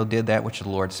 And Samuel did that which the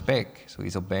Lord spake. So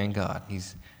he's obeying God.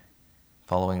 He's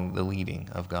following the leading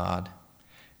of God.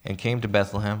 And came to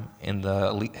Bethlehem, and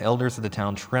the elders of the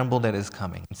town trembled at his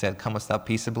coming, and said, Comest thou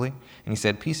peaceably? And he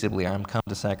said, Peaceably, I am come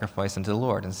to sacrifice unto the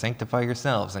Lord, and sanctify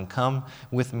yourselves, and come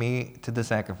with me to the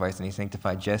sacrifice. And he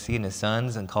sanctified Jesse and his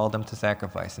sons, and called them to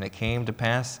sacrifice. And it came to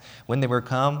pass, when they were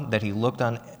come, that he looked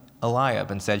on Eliab,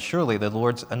 and said, Surely the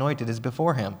Lord's anointed is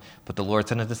before him. But the Lord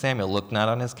said unto Samuel, Look not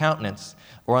on his countenance,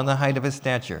 or on the height of his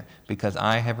stature, because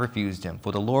I have refused him.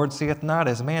 For the Lord seeth not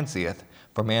as man seeth,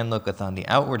 for man looketh on the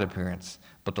outward appearance,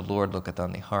 but the Lord looketh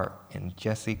on the heart. And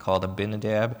Jesse called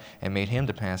Abinadab, and made him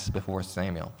to pass before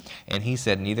Samuel. And he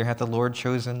said, Neither hath the Lord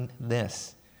chosen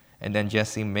this. And then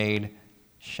Jesse made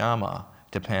Shammah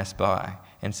to pass by,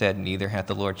 and said, Neither hath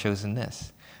the Lord chosen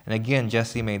this. And again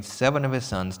Jesse made 7 of his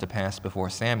sons to pass before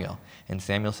Samuel. And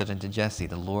Samuel said unto Jesse,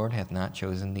 The Lord hath not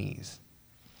chosen these.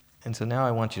 And so now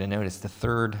I want you to notice the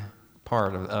third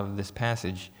part of this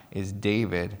passage is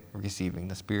David receiving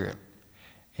the Spirit.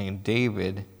 And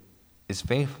David is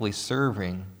faithfully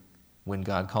serving when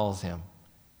God calls him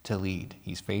to lead.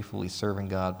 He's faithfully serving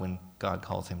God when God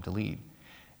calls him to lead.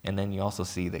 And then you also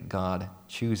see that God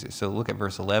chooses. So look at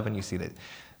verse 11. You see that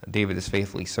David is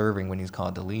faithfully serving when he's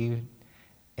called to lead.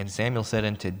 And Samuel said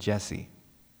unto Jesse,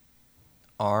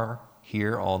 Are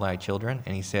here all thy children?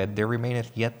 And he said, There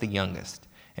remaineth yet the youngest.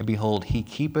 And behold, he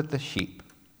keepeth the sheep.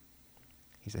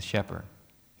 He's a shepherd.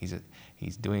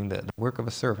 He's doing the work of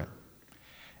a servant.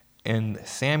 And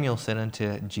Samuel said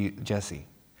unto Jesse,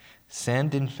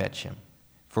 Send and fetch him,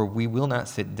 for we will not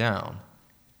sit down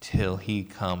till he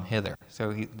come hither.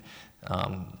 So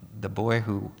the boy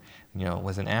who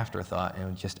was an afterthought and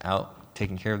was just out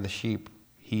taking care of the sheep,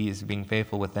 he is being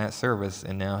faithful with that service,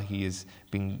 and now he is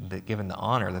being given the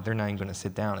honor that they're not even going to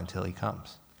sit down until he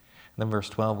comes. And Then verse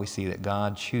 12, we see that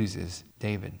God chooses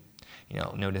David.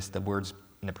 Notice the words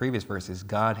in the previous verses,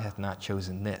 God hath not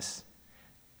chosen this,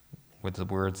 with the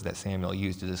words that Samuel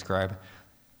used to describe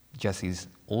Jesse's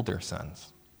older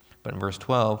sons. But in verse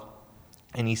 12,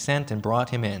 and he sent and brought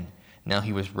him in. Now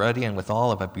he was ruddy and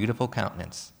withal of a beautiful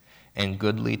countenance, and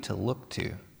goodly to look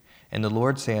to. And the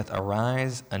Lord saith,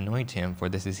 Arise, anoint him, for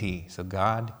this is he. So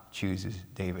God chooses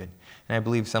David. And I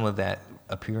believe some of that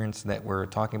appearance that we're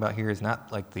talking about here is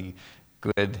not like the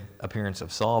good appearance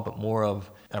of Saul, but more of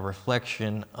a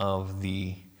reflection of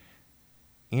the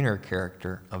inner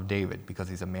character of David, because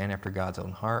he's a man after God's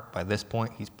own heart. By this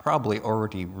point, he's probably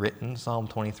already written Psalm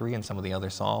 23 and some of the other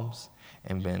Psalms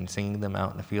and been singing them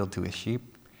out in the field to his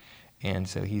sheep. And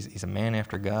so he's a man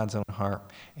after God's own heart,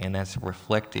 and that's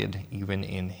reflected even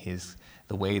in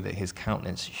the way that his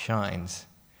countenance shines.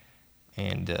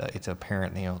 And it's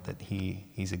apparent that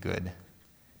he's a good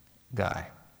guy.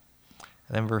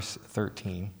 And then verse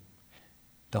 13,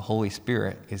 the Holy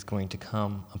Spirit is going to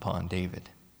come upon David.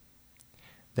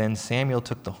 Then Samuel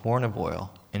took the horn of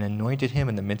oil and anointed him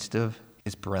in the midst of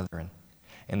his brethren.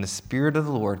 And the Spirit of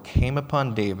the Lord came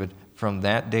upon David from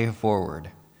that day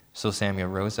forward. So Samuel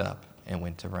rose up and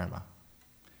went to Ramah.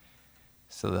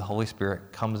 So the Holy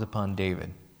Spirit comes upon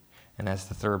David. And that's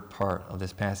the third part of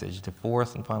this passage. The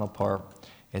fourth and final part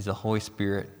is the Holy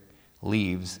Spirit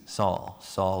leaves Saul.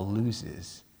 Saul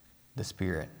loses the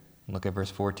Spirit. Look at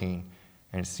verse 14.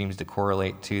 And it seems to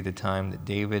correlate to the time that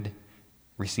David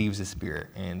receives the Spirit,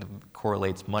 and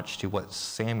correlates much to what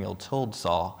Samuel told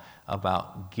Saul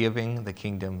about giving the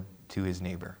kingdom to his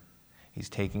neighbor. He's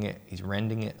taking it, he's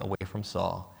rending it away from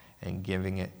Saul and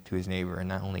giving it to his neighbor, and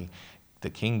not only the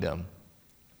kingdom,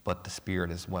 but the Spirit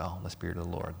as well, the Spirit of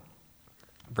the Lord.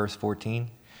 Verse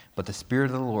 14, but the Spirit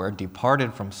of the Lord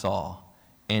departed from Saul,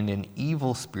 and an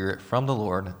evil spirit from the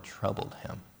Lord troubled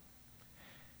him.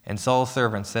 And Saul's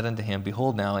servant said unto him,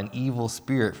 Behold now, an evil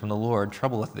spirit from the Lord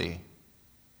troubleth thee.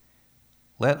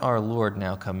 Let our Lord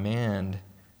now command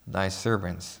thy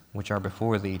servants, which are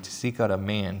before thee, to seek out a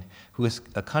man who is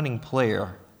a cunning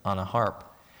player on a harp.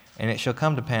 And it shall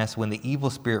come to pass, when the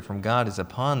evil spirit from God is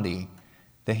upon thee,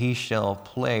 that he shall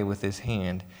play with his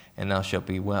hand, and thou shalt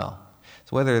be well.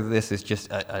 So whether this is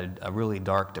just a really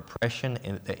dark depression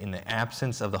in the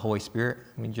absence of the Holy Spirit,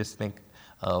 just think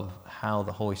of how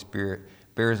the Holy Spirit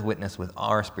bears witness with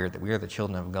our spirit that we are the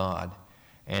children of God.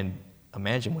 And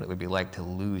imagine what it would be like to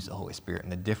lose the Holy Spirit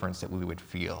and the difference that we would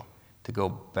feel to go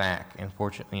back. And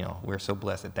fortunately, we're so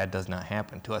blessed that does not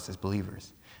happen to us as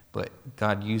believers. But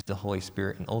God used the Holy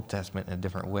Spirit in the Old Testament in a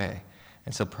different way.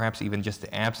 And so perhaps even just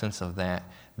the absence of that,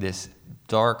 this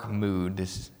dark mood,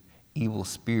 this evil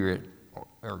spirit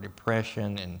or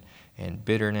depression and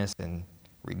bitterness and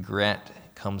regret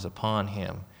comes upon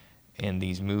him. And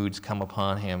these moods come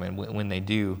upon him. And when they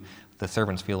do, the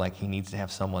servants feel like he needs to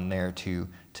have someone there to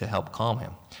help calm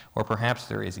him. Or perhaps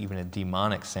there is even a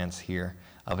demonic sense here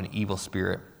of an evil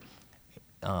spirit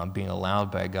being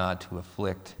allowed by God to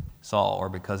afflict Saul, or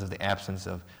because of the absence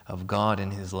of God in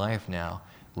his life now,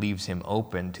 leaves him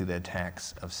open to the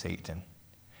attacks of Satan.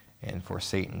 And for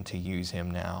Satan to use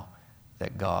him now,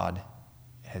 that God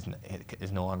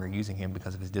is no longer using him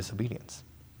because of his disobedience.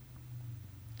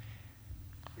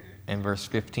 In verse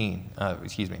 15,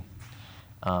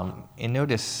 and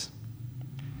notice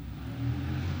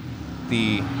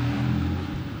the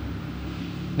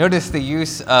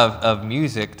use of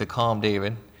music to calm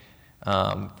David.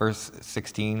 Verse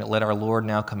 16, let our Lord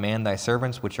now command thy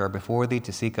servants which are before thee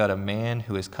to seek out a man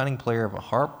who is cunning player of a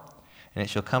harp. And it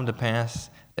shall come to pass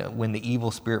that when the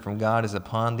evil spirit from God is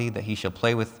upon thee, that he shall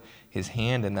play with his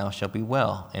hand, and thou shalt be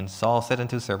well. And Saul said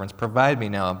unto his servants, Provide me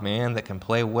now a man that can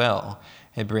play well,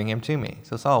 and bring him to me.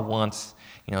 So Saul wants,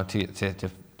 to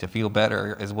feel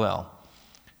better as well.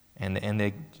 And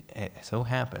it so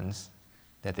happens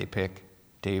that they pick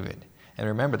David. And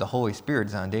remember, the Holy Spirit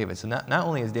is on David. So not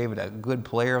only is David a good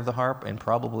player of the harp, and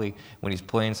probably when he's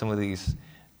playing some of these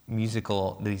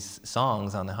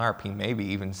songs on the harp, he may be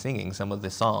even singing some of the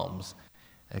Psalms.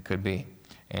 It could be.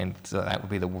 And so that would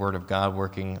be the Word of God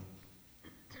working.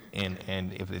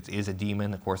 And if it is a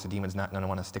demon, of course, the demon's not going to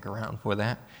want to stick around for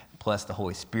that. Plus, the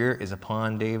Holy Spirit is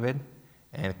upon David.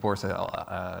 And, of course,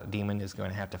 a demon is going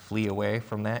to have to flee away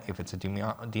from that if it's a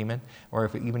demon, or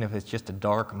even if it's just a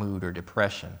dark mood or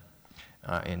depression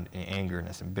and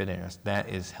angerness and bitterness. That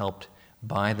is helped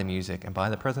by the music and by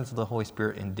the presence of the Holy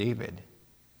Spirit in David.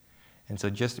 And so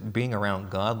just being around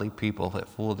godly people that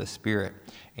full of the Spirit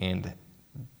and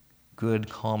good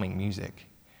calming music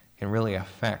can really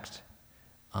affect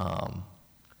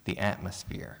the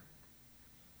atmosphere,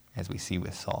 as we see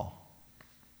with Saul.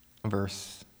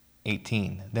 Verse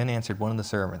 18, then answered one of the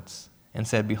servants and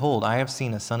said, Behold, I have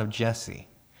seen a son of Jesse,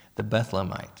 the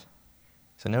Bethlehemite.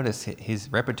 So notice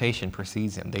his reputation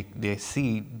precedes him. They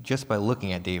see just by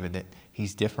looking at David that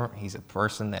he's different. He's a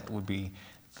person that would be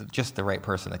just the right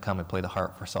person to come and play the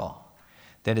harp for Saul.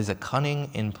 That is a cunning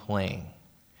in playing.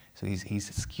 So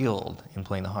he's skilled in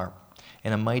playing the harp.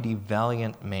 And a mighty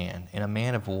valiant man, and a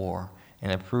man of war,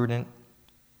 and prudent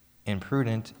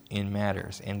in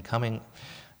matters,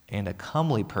 and a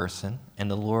comely person,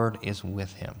 and the Lord is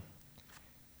with him.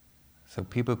 So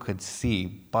people could see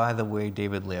by the way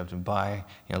David lived and by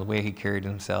the way he carried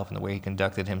himself and the way he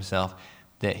conducted himself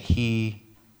that the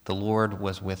Lord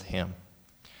was with him.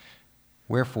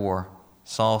 Wherefore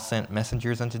Saul sent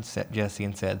messengers unto Jesse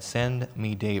and said, Send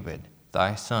me David,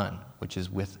 thy son, which is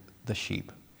with the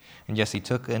sheep. And Jesse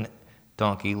took a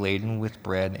donkey laden with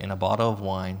bread and a bottle of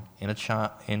wine and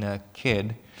a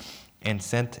kid, and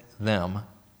sent them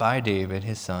by David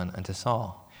his son unto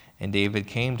Saul. And David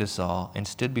came to Saul and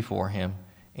stood before him,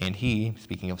 and he,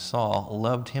 speaking of Saul,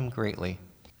 loved him greatly.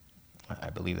 I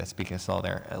believe that's speaking of Saul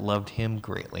there. Loved him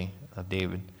greatly, of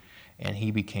David, and he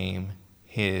became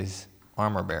his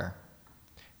armor bearer,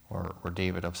 or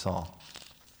David of Saul.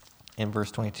 In verse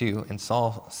 22, and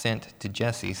Saul sent to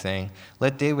Jesse, saying,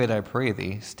 Let David, I pray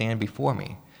thee, stand before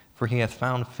me, for he hath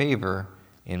found favor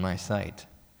in my sight.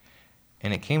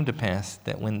 And it came to pass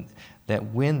that when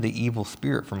the evil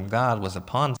spirit from God was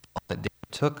upon Saul, that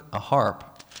David took a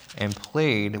harp and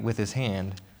played with his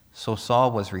hand, so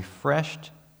Saul was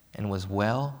refreshed and was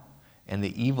well, and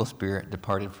the evil spirit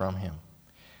departed from him.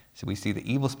 So we see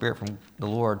the evil spirit from the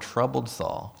Lord troubled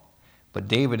Saul, but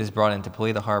David is brought in to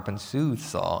play the harp and soothe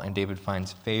Saul, and David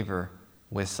finds favor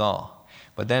with Saul.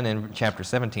 But then in chapter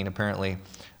 17, apparently,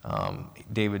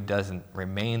 David doesn't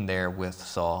remain there with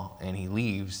Saul, and he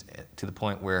leaves to the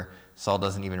point where Saul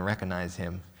doesn't even recognize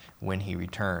him when he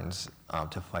returns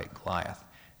to fight Goliath.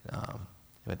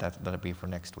 But that'll be for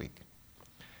next week.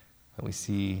 But we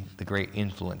see the great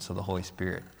influence of the Holy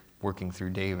Spirit working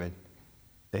through David,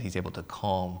 that he's able to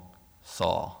calm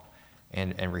Saul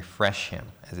and refresh him,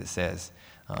 as it says,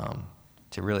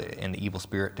 and the evil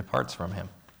spirit departs from him.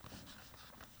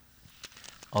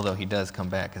 Although he does come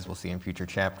back, as we'll see in future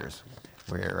chapters,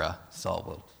 where Saul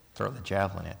will throw the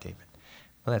javelin at David.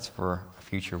 But that's for a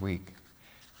future week.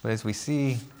 But as we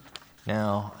see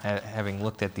now, having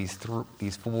looked at these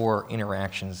four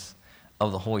interactions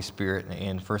of the Holy Spirit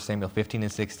in 1 Samuel 15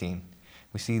 and 16,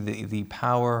 we see the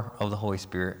power of the Holy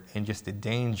Spirit and just the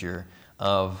danger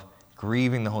of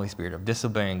grieving the Holy Spirit, of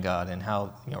disobeying God, and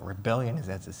how rebellion is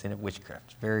as a sin of witchcraft.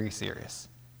 It's very serious.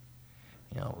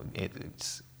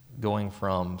 It's going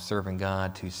from serving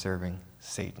God to serving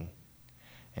Satan.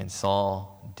 And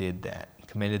Saul did that,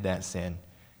 committed that sin.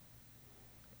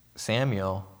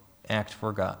 Samuel acted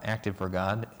for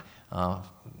God,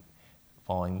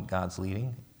 following God's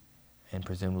leading, and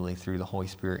presumably through the Holy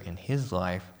Spirit in his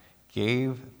life,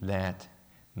 gave that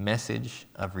message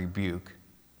of rebuke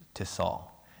to Saul,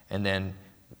 and then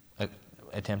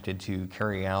attempted to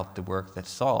carry out the work that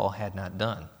Saul had not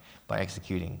done by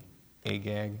executing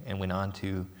Agag, and went on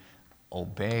to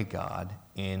obey God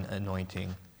in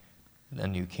anointing a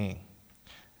new king.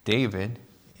 David,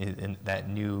 that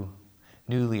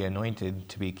newly anointed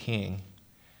to be king,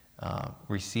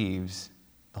 receives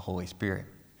the Holy Spirit.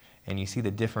 And you see the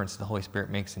difference the Holy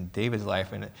Spirit makes in David's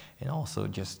life, and also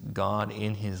just God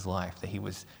in his life, that he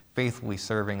was faithfully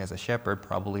serving as a shepherd,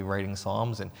 probably writing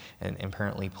psalms and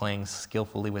apparently playing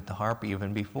skillfully with the harp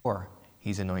even before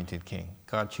he's anointed king.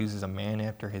 God chooses a man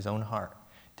after his own heart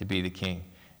to be the king.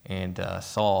 And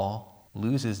Saul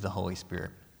loses the Holy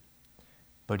Spirit,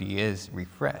 but he is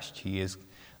refreshed. He is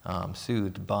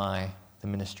soothed by the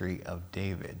ministry of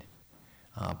David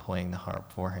playing the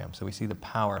harp for him. So we see the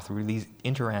power through these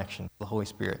interactions of the Holy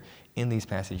Spirit in these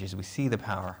passages. We see the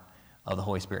power of the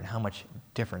Holy Spirit and how much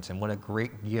difference and what a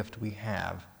great gift we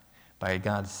have by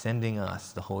God sending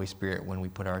us the Holy Spirit when we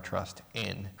put our trust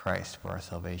in Christ for our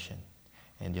salvation.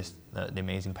 And just the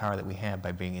amazing power that we have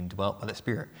by being indwelt by the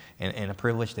Spirit. And a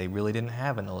privilege they really didn't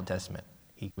have in the Old Testament.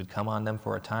 He would come on them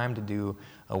for a time to do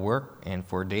a work, and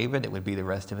for David it would be the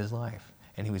rest of his life.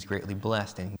 And he was greatly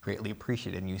blessed and greatly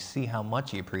appreciated. And you see how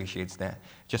much he appreciates that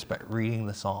just by reading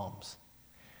the Psalms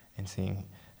and seeing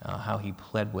how he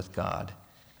pled with God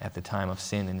at the time of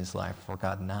sin in his life for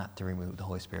God not to remove the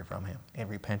Holy Spirit from him, and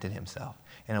repented himself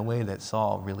in a way that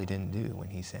Saul really didn't do when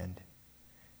he sinned.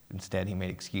 Instead, he made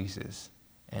excuses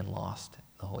and lost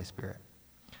the Holy Spirit.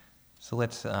 So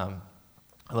let's,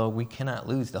 although we cannot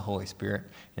lose the Holy Spirit,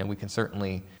 we can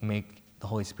certainly make the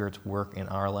Holy Spirit's work in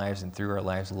our lives and through our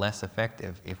lives less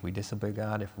effective if we disobey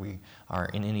God, if we are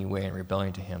in any way in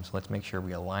rebellion to him. So let's make sure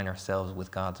we align ourselves with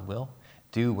God's will,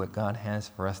 do what God has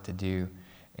for us to do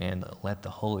and let the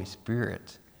Holy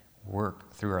Spirit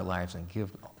work through our lives and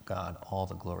give God all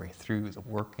the glory through the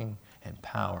working and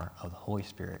power of the Holy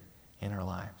Spirit in our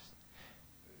lives.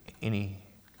 Any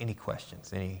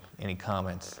questions, any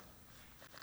comments?